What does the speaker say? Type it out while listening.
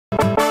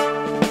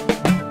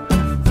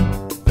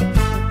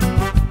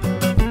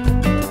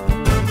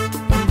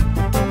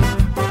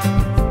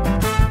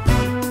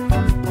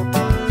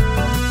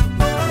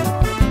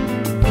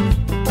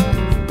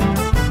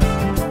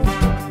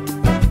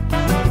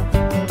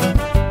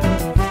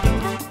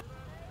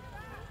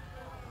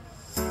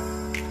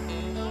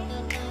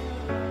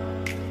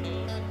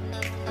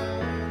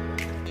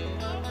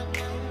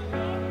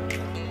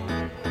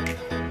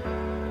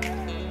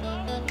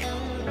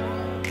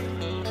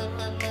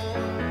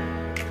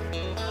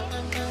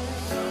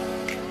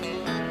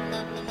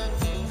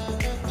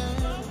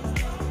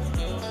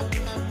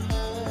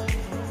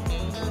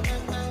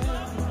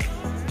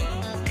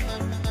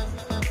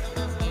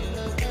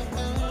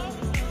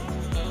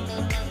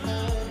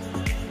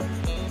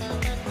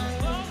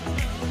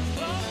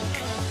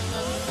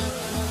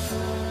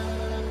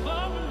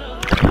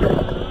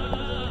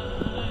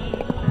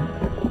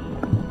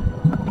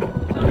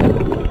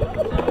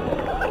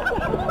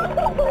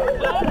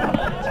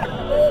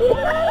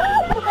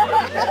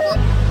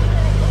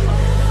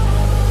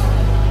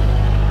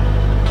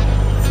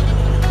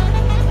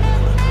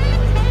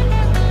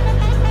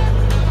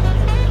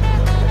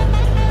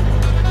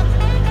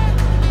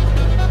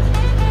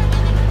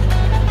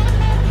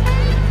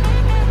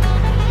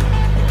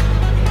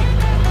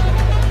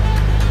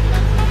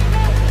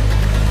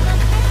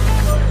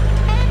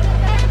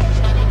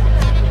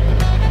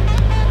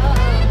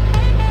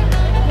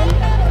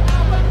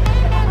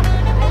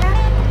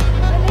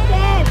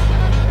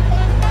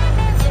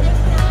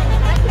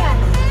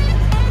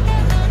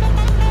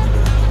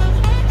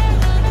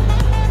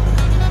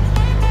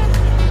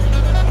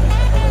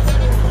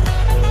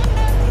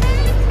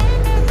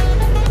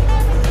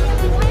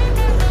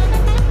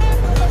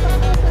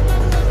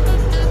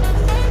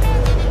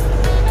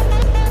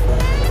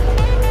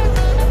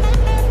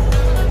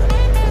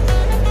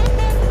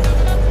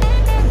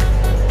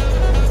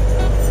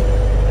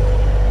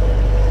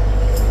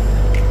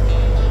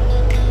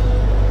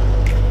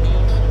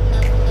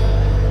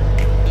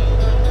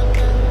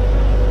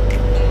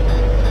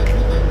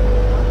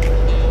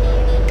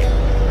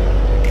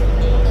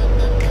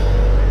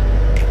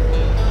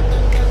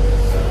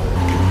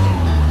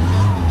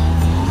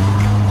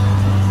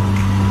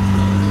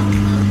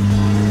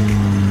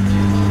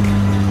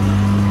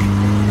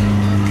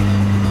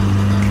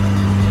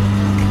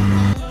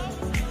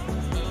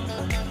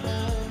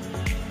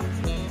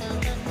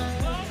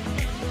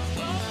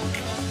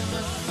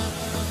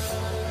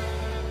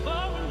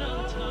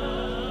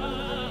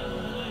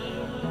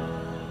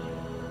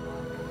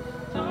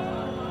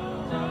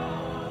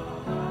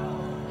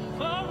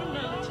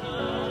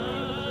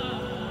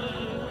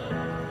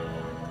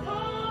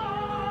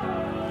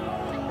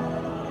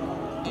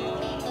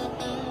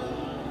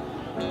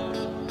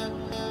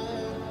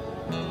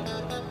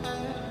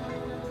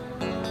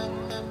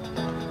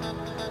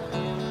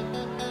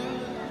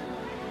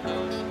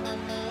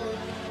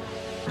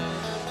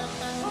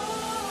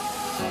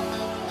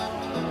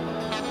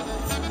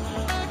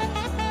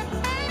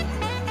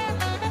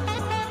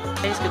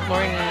good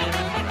morning.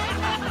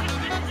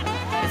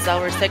 It's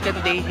our second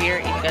day here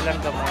in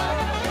Kalanggaman.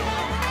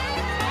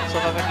 So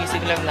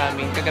kakagising lang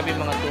namin, kagabi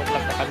mga 2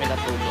 o'clock na kami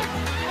natulog.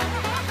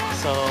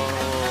 So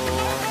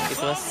it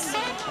was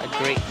a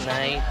great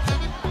night.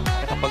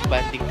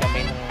 Nakapag-banding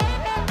kami ng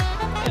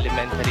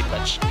elementary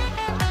batch.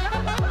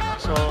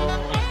 So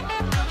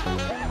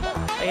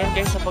ayan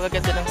guys,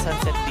 napakaganda ng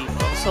sunset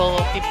dito. So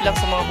tip lang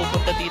sa mga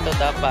pupunta dito,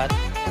 dapat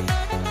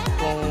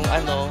kung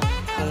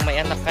may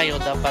anak kayo,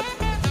 dapat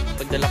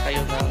magdala kayo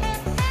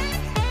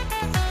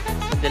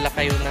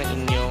ng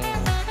inyong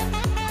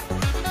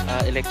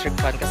electric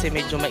fan kasi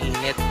medyo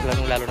mainit,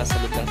 lalo na sa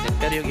loob ng tent.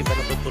 Pero yung iba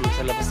natutulog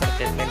sa labas ng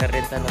tent, may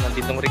narenta naman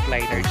ditong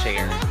recliner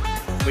chair.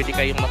 Pwede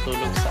kayong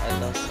matulog sa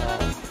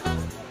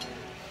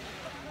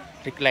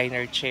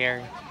recliner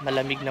chair.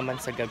 Malamig naman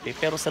sa gabi,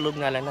 pero sa loob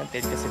nga lang ng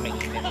tent kasi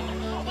mainit.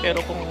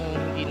 Pero kung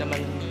hindi naman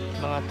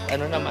mga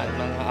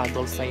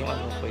adults na yung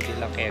pwede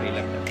lang carry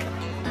lang.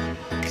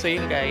 So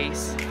yun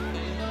guys.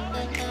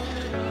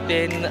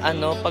 Then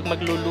pag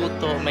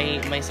magluluto,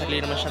 may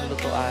sarili naman siyang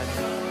lutuan.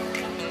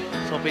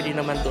 So pwede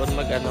naman doon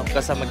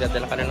kasi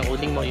magdadala ka lang ng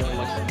uling mo, yung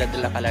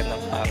magdadala ka lang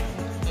ng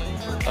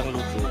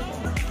pangluto mo.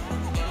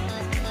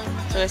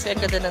 So kasi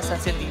ang ganda ng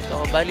sunset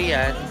dito. Bali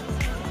yan,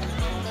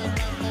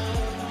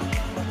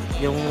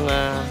 yung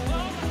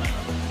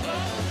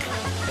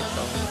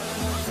ito.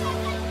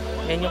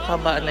 Yan yung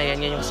kabaan na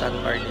yan yung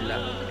sunbar nila.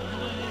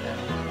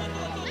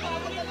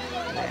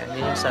 Yan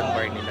yung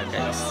sunbar nila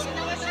guys.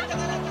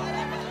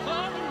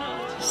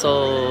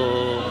 So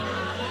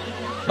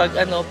pag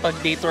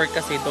day tour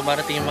kasi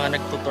dumarating yung mga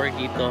nagtutour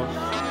dito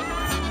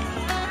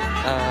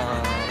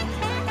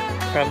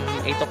from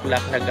 8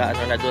 o'clock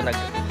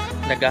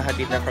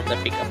naghahatid na from the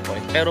pick up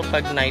point. Pero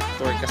pag night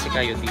tour kasi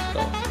kayo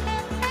dito,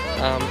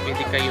 pwede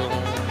kayong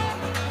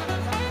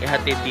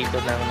ihatid dito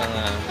ng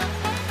mga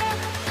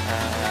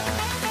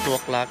 2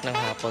 o'clock ng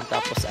hapon,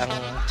 tapos ang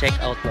check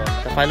out no,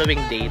 the following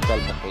day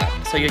 12 o'clock.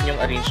 So yun yung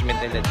arrangement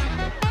nila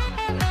dito.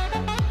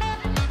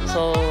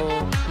 So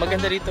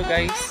maganda rito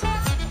guys,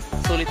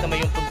 sulit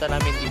naman yung punta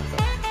namin dito.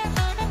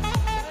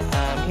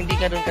 Hindi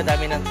nga doon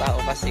kadami ng tao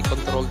kasi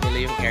control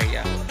nila yung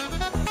area.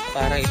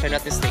 Parang if I'm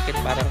not mistaken,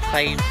 parang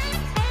 500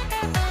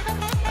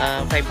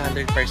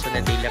 person a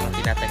day lang ang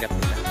tinatanggap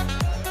nila.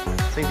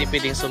 So hindi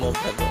pwedeng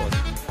sumobra doon.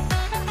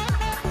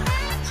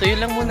 So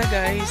yun lang muna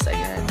guys.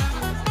 Ayan,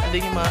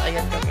 andun yung mga,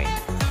 ayan kami.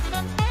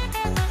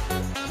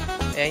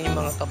 Ayan yung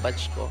mga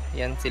kabatch ko.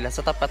 Yan sila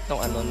sa tapat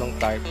nung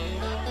tarp.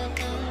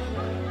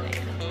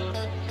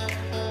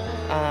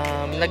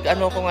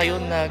 Nag-ko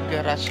ngayon,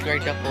 nag-rash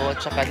guard ako,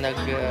 tsaka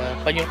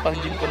yung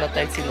pang-gym ko na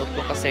tight sinuot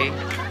ko kasi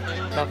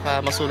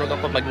baka masunog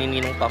ako,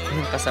 magnininong pa ako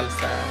yung kasal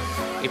sa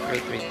April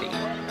 28.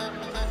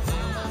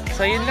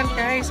 So yun lang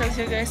guys, I'll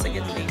see you guys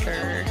again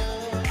later.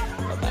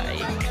 Bye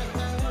bye.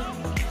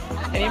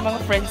 Ano yung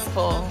mga friends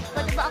ko?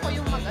 Pwede ba ako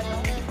yung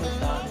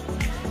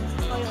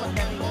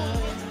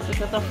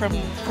Ito from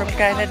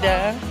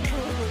Canada,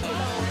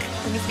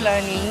 Miss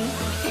Lani.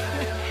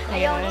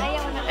 Ayaw na.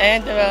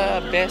 And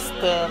best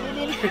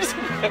person.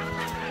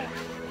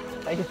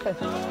 Ayun.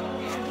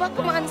 Baka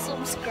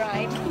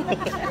ma-unsubscribe.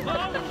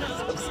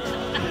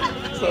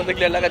 So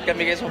naglalakad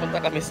kami guys, pupunta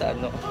kami sa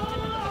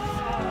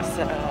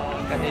sa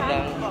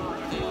kanilang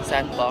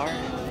sandbar.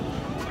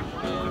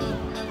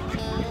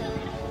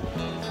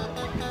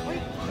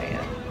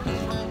 Ayan.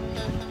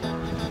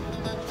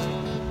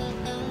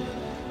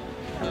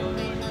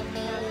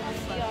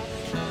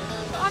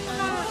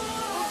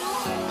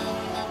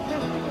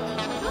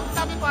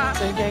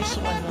 So guys,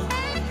 yung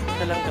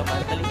Kalanggaman,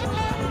 talipang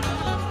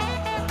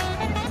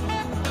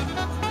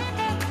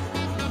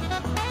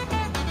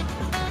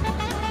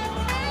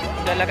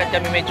lalakad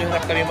kami, medyo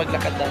hirap kami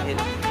maglakad dahil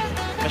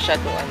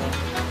masyadong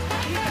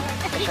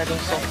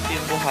soft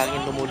yung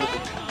buhangin,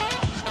 lumulubog.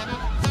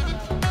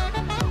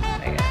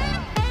 Ayan.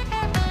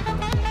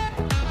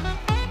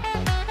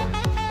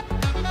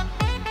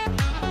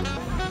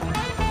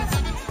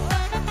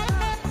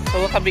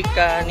 So kami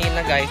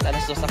kanina guys,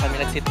 alas 2 na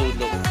kami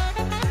nagsitulog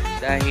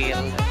dahil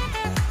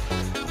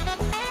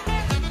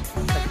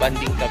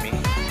nagbanding kami.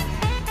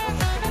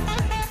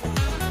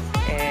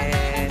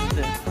 And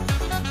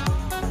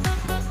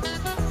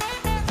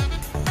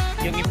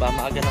yung iba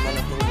maaga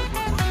naman natulog,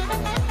 hindi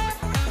mga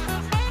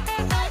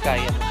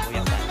kaya ng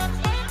puyatan.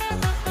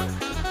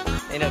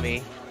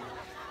 Anyway,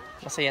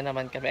 masaya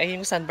naman kami. Ay,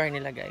 yung sandbar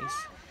nila guys.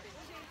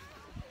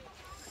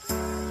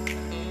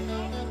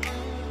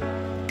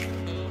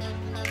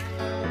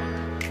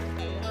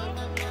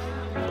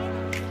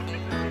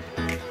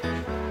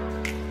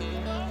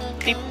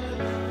 Tip.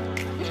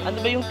 Ano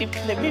ba yung tip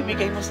na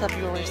bibigay mo sa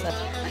viewers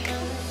natin?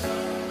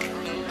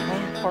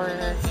 For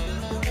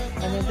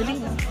dali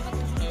na.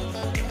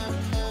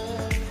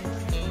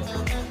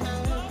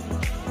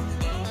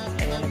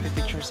 Ayan,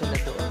 nagpipicture sila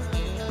doon.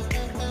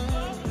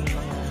 Yung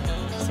mga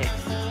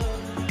sexy.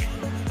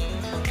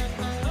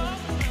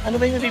 Ano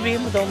ba yung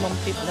nabibigay mo daw, ma'am,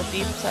 tip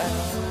sa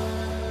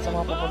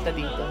mga pupunta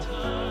dito?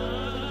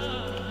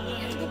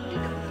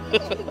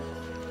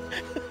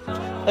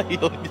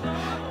 Ayun.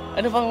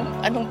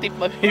 Anong tip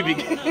ba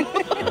bibigay?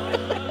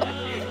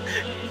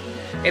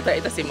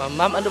 ito si ma'am.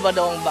 Ma'am, ano ba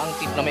daw ang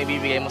tip na may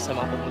bibigay mo sa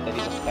mga pupunta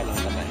dito sa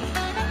Kalanggaman?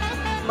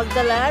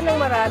 Magdala ng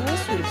maraming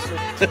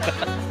swimsuit.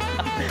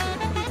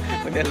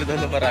 Magdala daw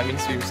ng maraming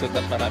swimsuit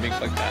at maraming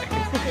pagkain.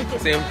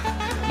 Kasi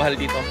mahal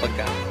dito ang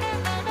pagkain.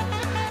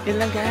 Yun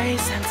lang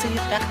guys. I'll see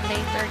you back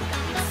later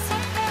guys.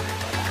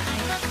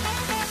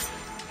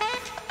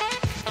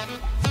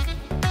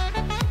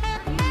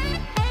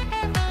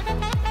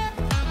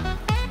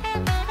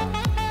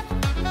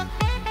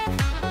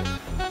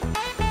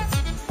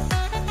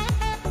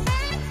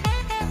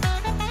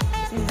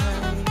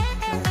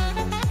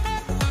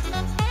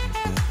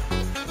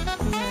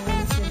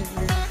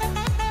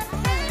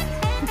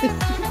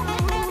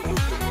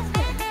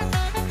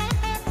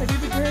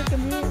 Nag-girl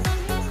kami.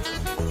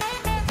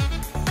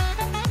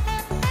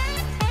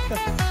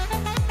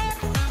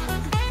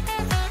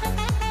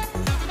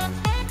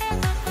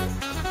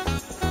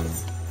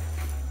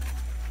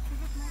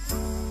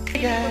 Hey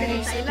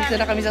guys, dito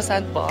na kami sa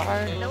sandbar.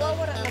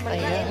 Nawawala naman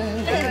Ayan,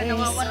 tayo. guys.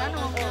 Nawawala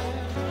naman ko.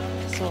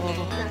 So,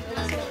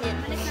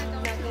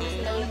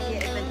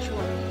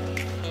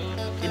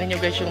 tingnan nyo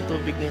guys yung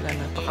tubig nila.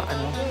 Napaka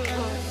ano.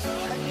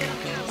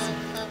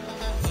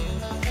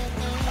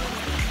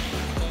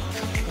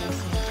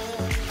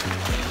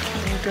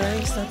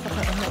 Guys,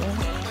 napaka ano.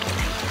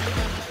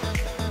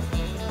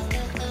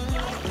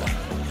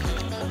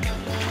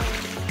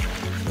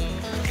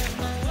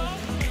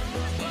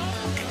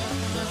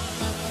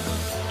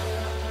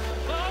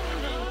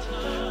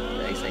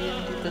 Guys, ayan,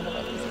 dito na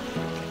kami.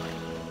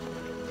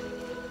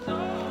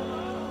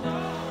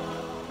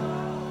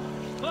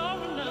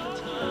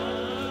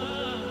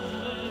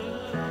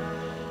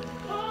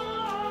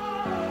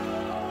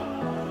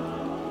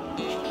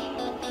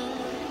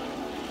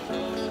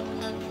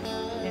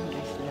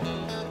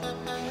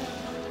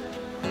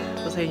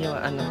 Sa inyo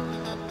ano,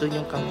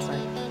 doon yung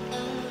campsite.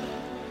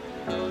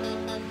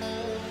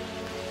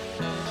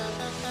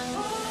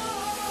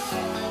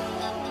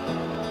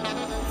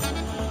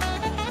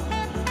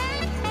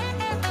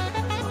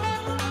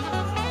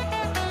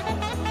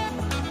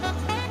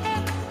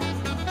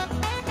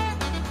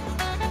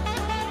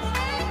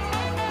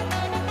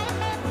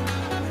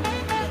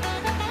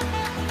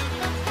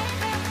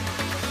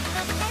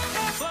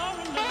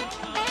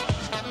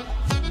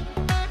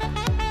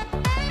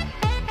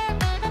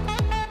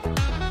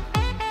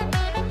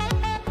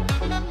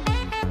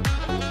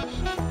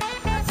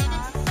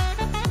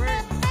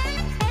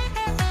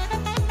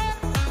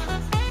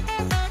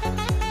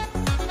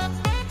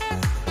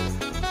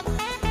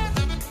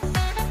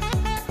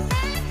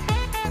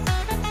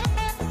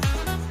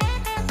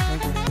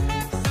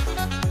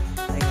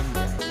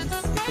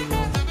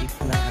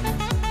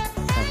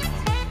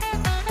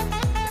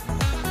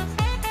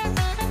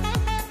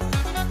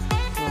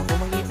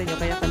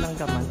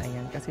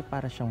 Kasi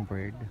para siyang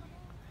bird.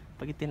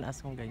 Pag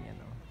itinaas mong ganyan,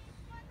 oh.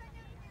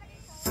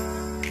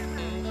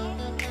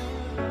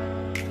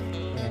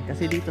 Ayan,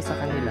 kasi dito sa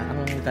kanila,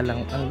 ang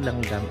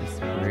langgam is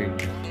bird.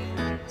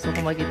 So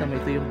kung makikita mo,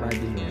 ito yung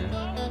body niya.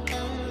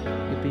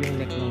 Ito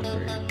yung neck ng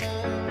bird.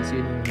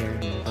 Kasi yun yung hair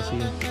niya. Kasi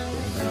yung pick ko.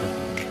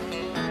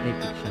 May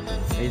pick siya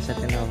doon. Kaya sa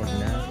tinawag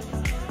na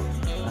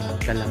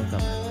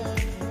kalanggaman.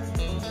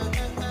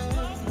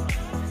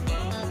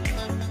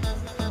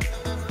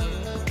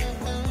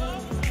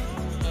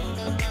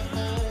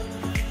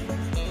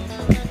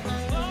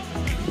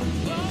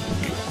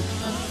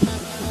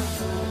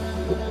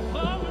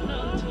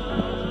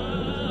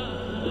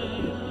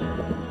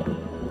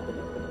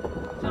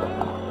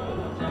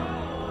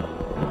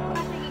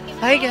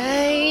 Hi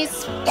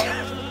guys!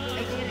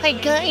 Hi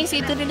guys!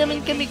 Ito rin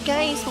naman kami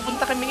guys.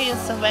 Pupunta kami ngayon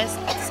sa west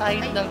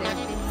side ng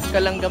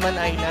Kalanggaman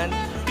Island.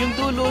 Yung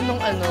dulo ng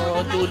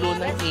dulo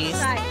ng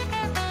east.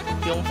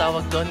 Yung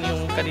tawag doon,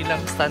 yung kanilang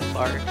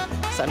sandbar.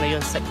 Sana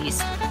yun sa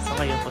east. So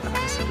ngayon punta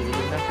kami sa dulo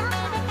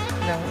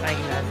ng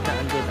island na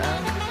andun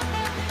ang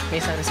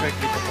may sa resort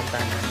dito punta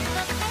namin.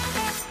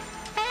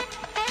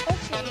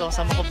 So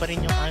kasama ko pa rin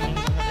yung aming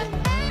mga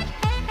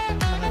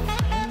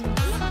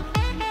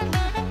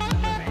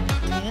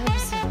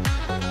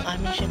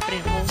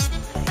syempre host.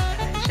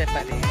 Siya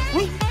pa rin.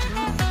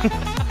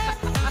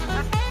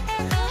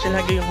 Siya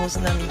lagi yung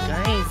host namin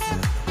guys.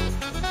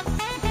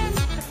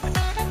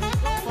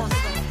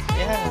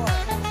 Yeah.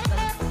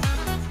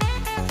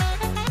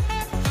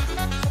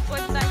 So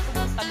pwede tayo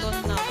pumunta doon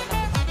na wala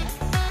pa.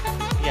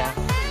 Yeah.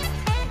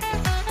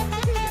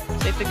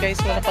 So ito guys,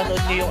 kung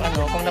napanood nyo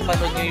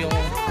yung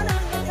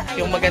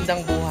yung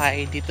magandang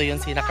buhay, dito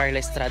yung sina Carla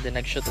Estrada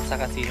nag-shoot at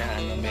saka sina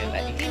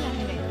Melay.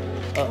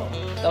 Oo.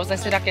 Tapos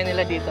ang sinakyan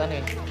nila dito,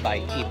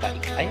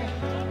 e-bike. Ayan.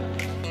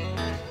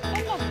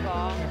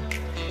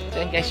 So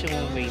yan guys yung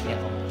way niya.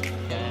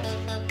 Yan.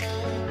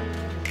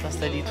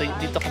 Basta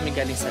dito kami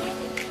galing sa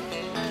likod.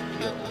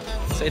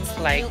 So it's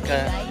like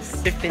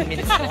 15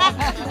 minutes walk.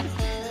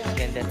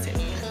 And that's it.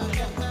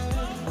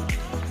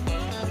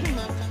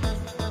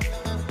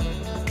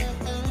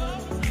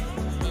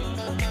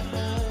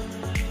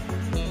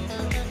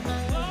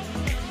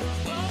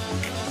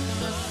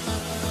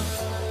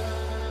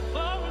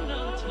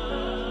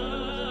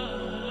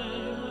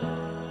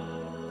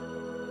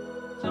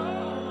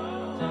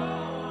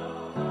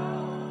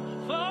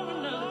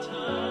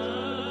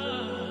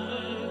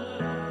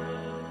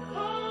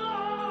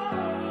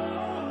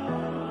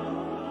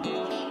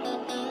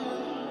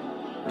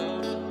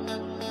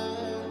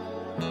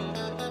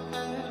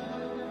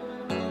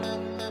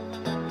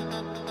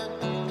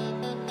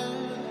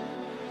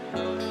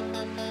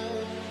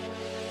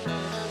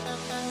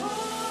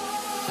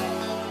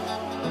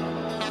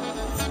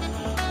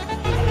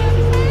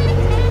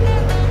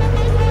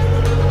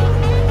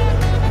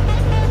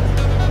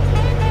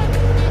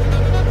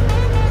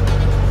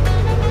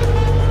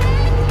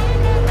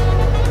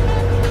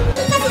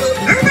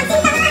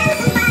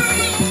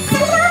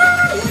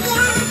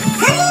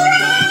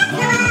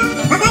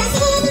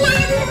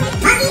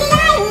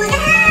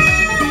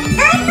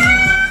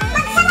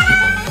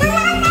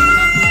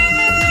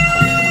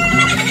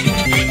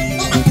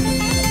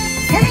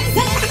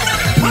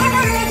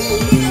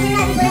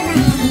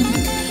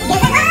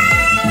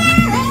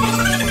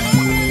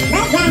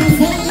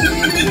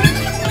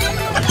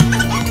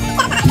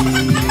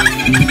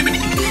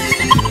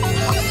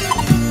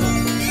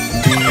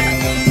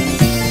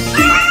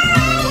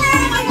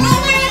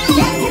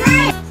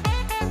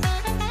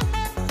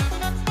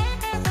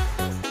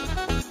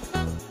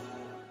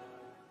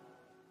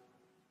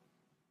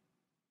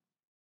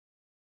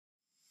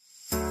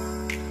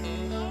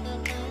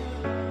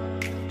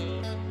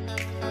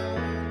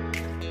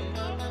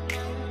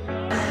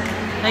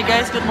 Hi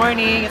guys, good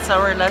morning. It's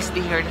our last day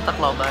here in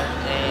Tacloban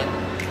and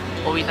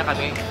uwi na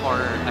kami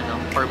for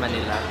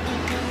Manila.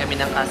 Kami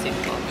ng cousin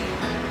ko.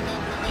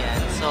 Yan.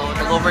 So,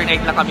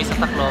 nag-overnight lang kami sa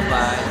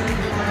Tacloban.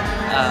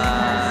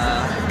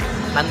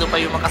 Nandun pa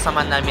yung mga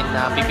kasama namin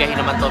na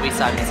bibiyahin naman to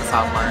sa amin sa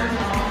summer.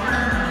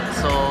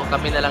 So,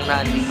 kami na lang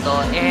na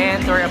andito. And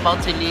we're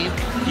about to leave.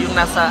 Yung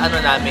nasa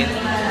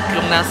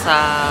yung nasa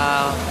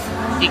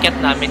ticket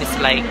namin is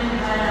like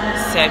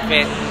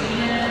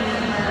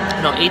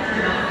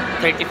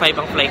 8:35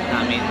 ang flight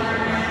namin.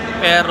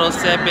 Pero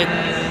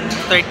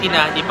 7:30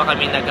 na, hindi pa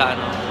kami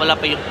wala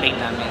pa yung plane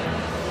namin.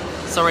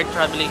 So we're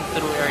traveling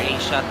through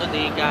AirAsia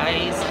today,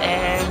 guys,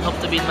 and hope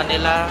to be in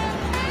Manila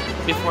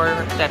before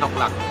 10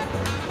 o'clock.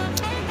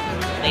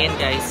 Ayan,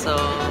 guys, so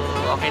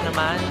okay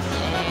naman.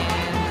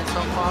 And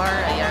so far,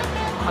 ayan,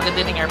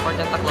 maganda ng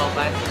airport ng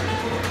Tacloban.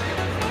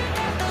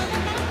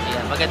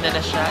 Ayan, maganda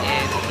na siya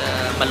and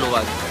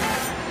maluwag,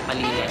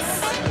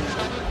 malinis.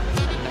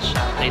 Ano na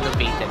siya,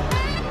 renovated.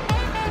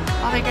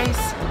 Okay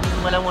guys,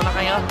 wala muna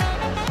kayo.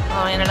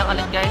 Mamaya na lang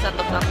ulit guys,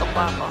 atok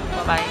pa ako.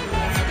 Bye-bye.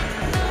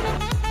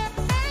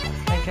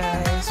 Hi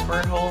guys,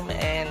 we're home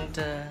and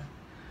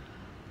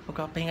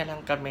magpapahinga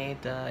lang kami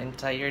the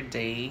entire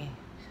day.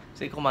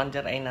 Si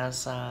Commander ay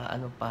nasa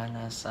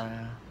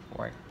nasa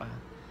work pa.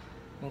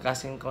 Yung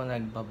cousin ko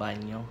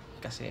nagbabanyo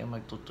kasi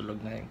magtutulog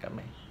na rin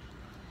kami.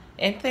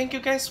 And thank you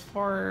guys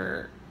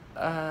for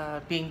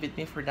being with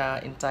me for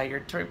the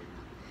entire trip.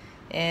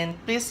 And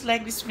please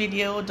like this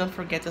video, don't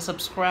forget to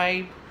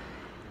subscribe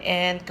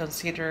and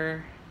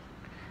consider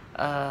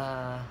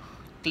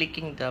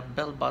clicking the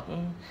bell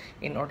button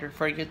in order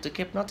for you to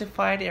keep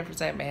notified every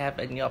time I have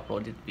a new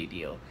uploaded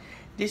video.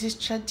 This is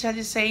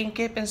Chaddiers saying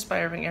keep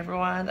inspiring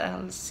everyone.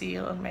 I'll see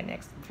you on my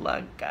next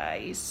vlog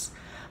guys.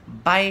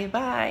 Bye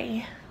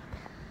bye.